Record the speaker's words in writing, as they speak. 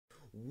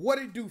What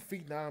it do,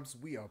 Phenoms?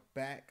 We are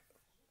back,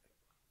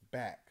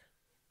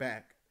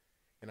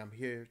 and I'm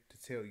here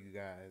to tell you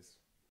guys.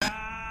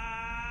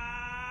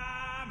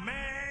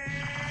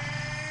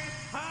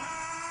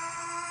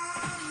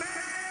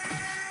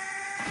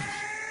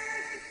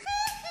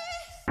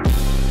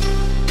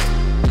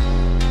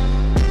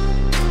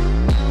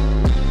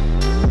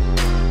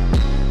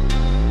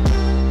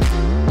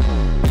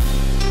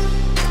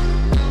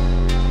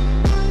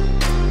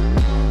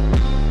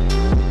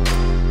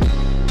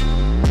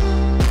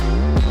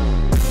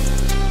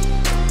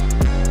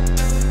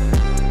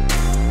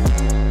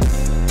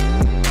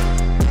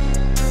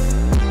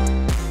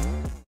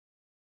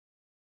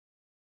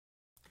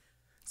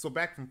 So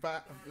back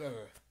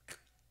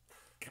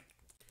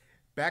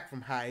from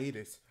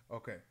hiatus.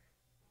 Okay.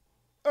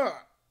 Uh,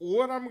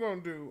 what I'm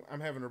gonna do? I'm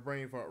having a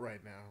brain fart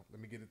right now.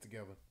 Let me get it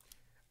together.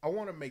 I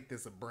want to make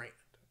this a brand.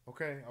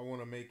 Okay. I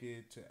want to make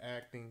it to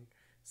acting,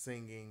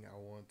 singing. I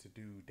want to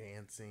do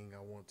dancing.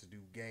 I want to do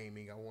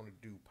gaming. I want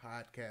to do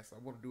podcasts. I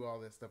want to do all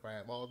that stuff. I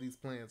have all these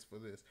plans for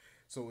this.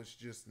 So it's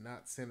just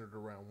not centered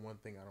around one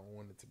thing. I don't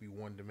want it to be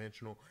one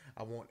dimensional.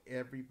 I want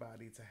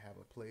everybody to have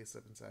a place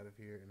up inside of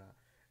here,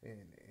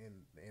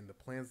 and the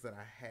plans that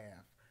I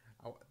have.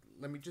 I,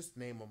 Let me just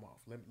name them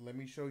off. Let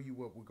me show you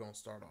what we're gonna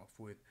start off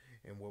with,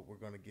 and what we're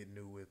gonna get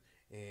new with,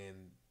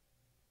 and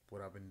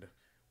what I've been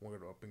what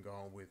up and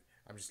gone with.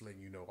 I'm just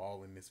letting you know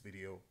all in this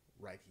video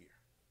right here.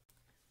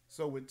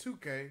 So with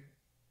 2K,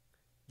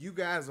 you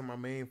guys are my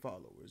main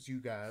followers.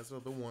 You guys are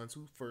the ones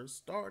who first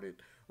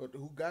started, or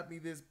who got me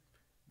to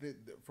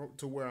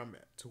where I'm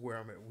at. To where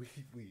I'm at.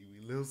 We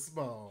little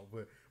small,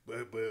 but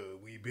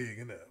we big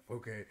enough.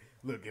 Okay.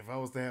 Look, if I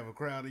was to have a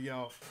crowd of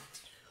y'all,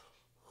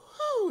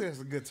 whew, that's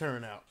a good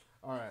turnout.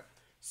 All right.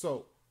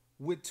 So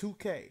with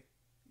 2K,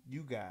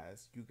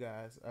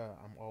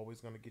 I'm always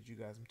gonna get you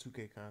guys some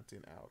 2K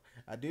content out.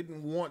 I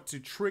didn't want to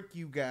trick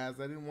you guys.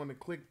 I didn't want to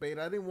clickbait.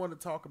 I didn't want to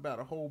talk about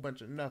a whole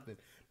bunch of nothing.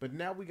 But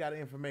now we got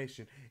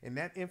information, and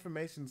that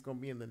information is gonna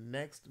be in the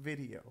next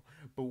video.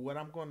 But what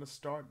I'm gonna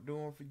start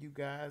doing for you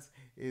guys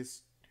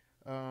is,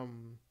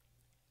 I'm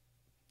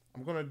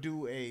gonna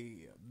do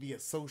the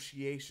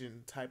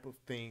association type of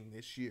thing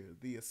this year.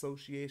 The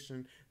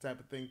association type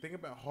of thing. Think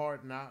about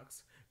Hard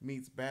Knocks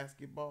meets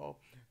basketball.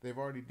 They've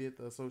already did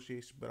the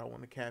association, but I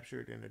want to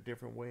capture it in a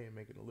different way and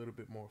make it a little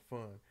bit more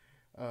fun.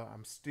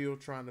 I'm still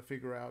trying to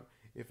figure out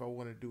if I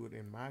want to do it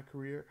in my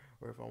career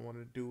or if I want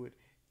to do it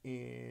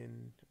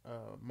in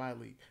my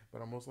league.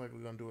 But I'm most likely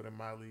gonna do it in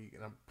my league,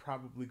 and I'm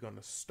probably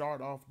gonna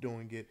start off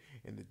doing it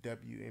in the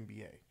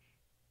WNBA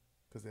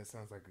because that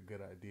sounds like a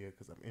good idea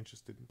because I'm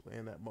interested in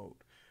playing that mode.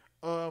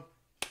 Uh,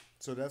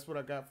 so that's what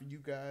I got for you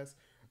guys.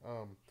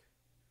 Um,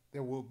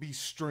 there will be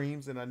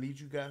streams, and I need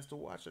you guys to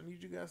watch. I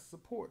need you guys to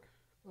support.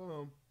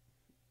 Um,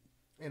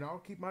 and I'll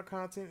keep my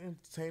content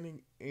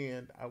entertaining,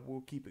 and I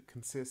will keep it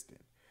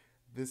consistent.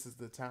 This is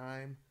the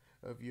time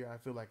of year I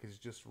feel like it's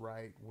just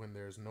right when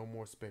there's no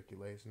more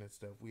speculation and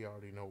stuff. We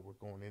already know what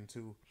we're going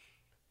into.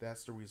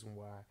 That's the reason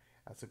why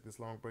I took this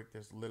long break.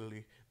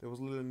 There was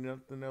literally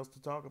nothing else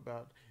to talk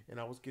about, and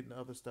I was getting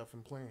other stuff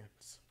in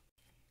plans.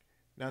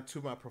 Now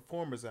to my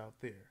performers out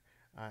there,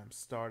 I'm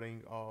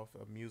starting off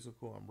a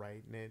musical. I'm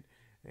writing it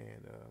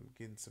and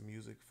getting some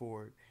music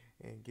for it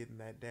and getting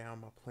that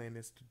down. My plan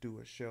is to do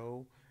a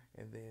show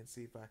and then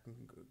see if I can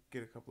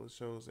get a couple of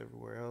shows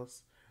everywhere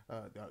else,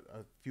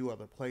 a few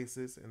other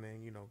places, and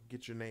then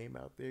get your name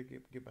out there,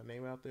 get my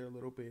name out there a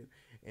little bit,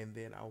 and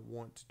then I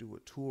want to do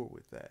a tour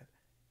with that.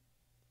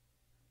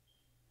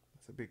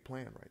 That's a big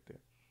plan right there.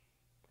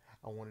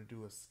 I want to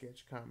do a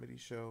sketch comedy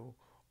show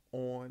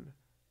on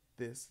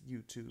this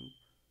YouTube,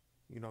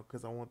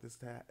 because I want this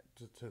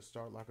to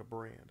start like a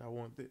brand.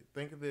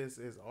 Think of this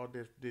as all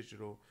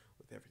digital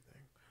with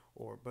everything,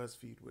 or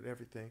BuzzFeed with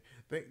everything.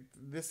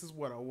 This is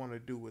what I want to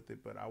do with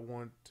it, but I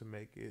want to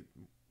make it,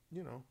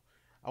 you know,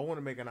 I want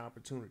to make an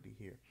opportunity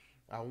here.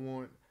 I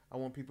want I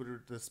want people to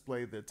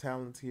display their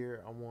talents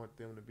here. I want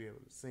them to be able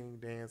to sing,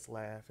 dance,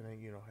 laugh, and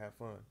have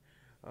fun.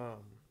 Um,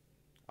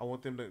 I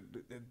want them to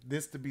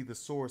this to be the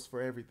source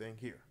for everything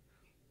here.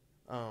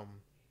 Um,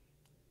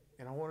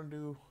 and I want to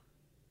do.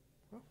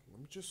 Well, let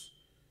me just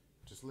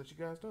let you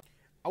guys know.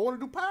 I want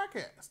to do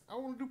podcasts. I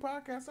want to do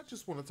podcasts. I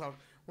just want to talk.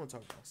 I want to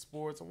talk about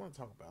sports. I want to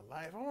talk about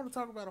life. I want to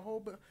talk about a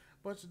whole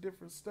bunch of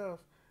different stuff.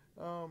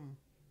 Um,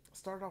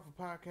 Start off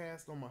a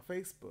podcast on my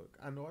Facebook.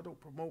 I know I don't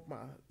promote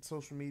my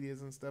social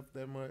medias and stuff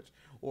that much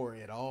or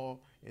at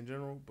all in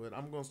general, but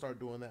I'm gonna start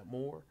doing that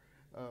more.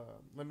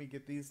 Let me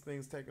get these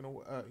things taken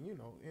away,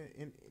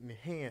 in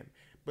hand.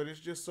 But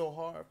it's just so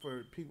hard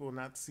for people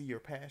not to see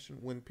your passion.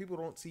 When people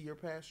don't see your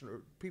passion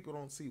or people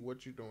don't see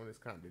what you're doing, it's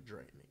kind of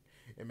draining.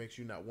 It makes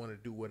you not want to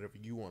do whatever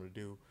you want to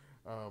do.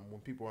 When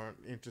people aren't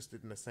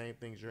interested in the same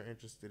things you're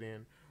interested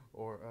in,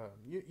 or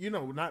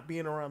not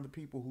being around the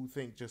people who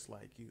think just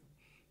like you.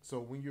 So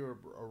when you're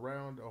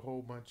around a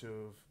whole bunch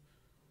of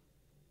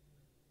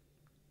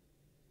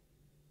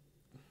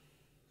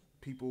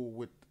people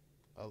with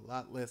a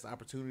lot less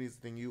opportunities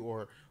than you,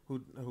 or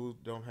who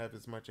don't have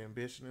as much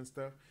ambition and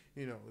stuff,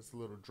 it's a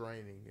little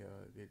draining.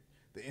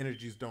 the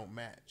energies don't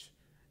match,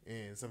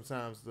 and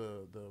sometimes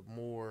the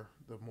more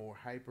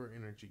hyper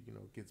energy,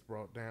 gets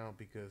brought down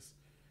because,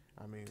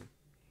 I mean,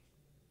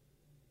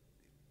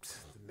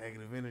 the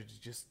negative energy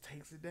just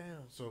takes it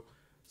down. So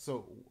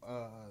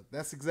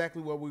that's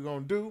exactly what we're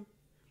gonna do.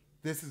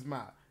 This is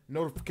my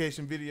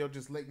notification video,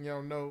 just letting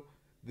y'all know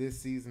this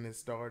season has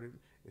started.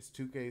 It's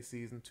 2K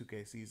season.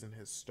 2K season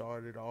has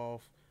started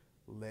off.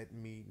 Let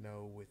me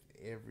know with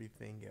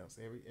everything else.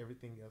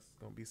 Everything else is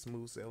gonna be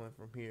smooth sailing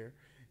from here,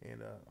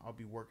 and I'll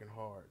be working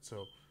hard.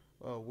 So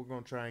we're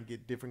gonna try and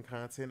get different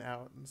content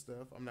out and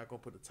stuff. I'm not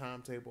gonna put a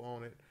timetable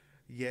on it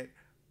yet,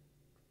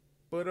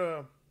 but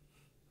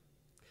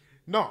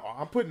no,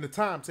 I'm putting the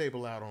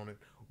timetable out on it.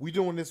 We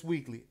doing this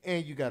weekly,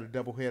 and you got a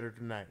doubleheader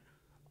tonight.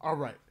 All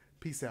right,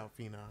 peace out,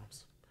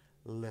 phenoms.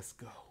 Let's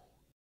go.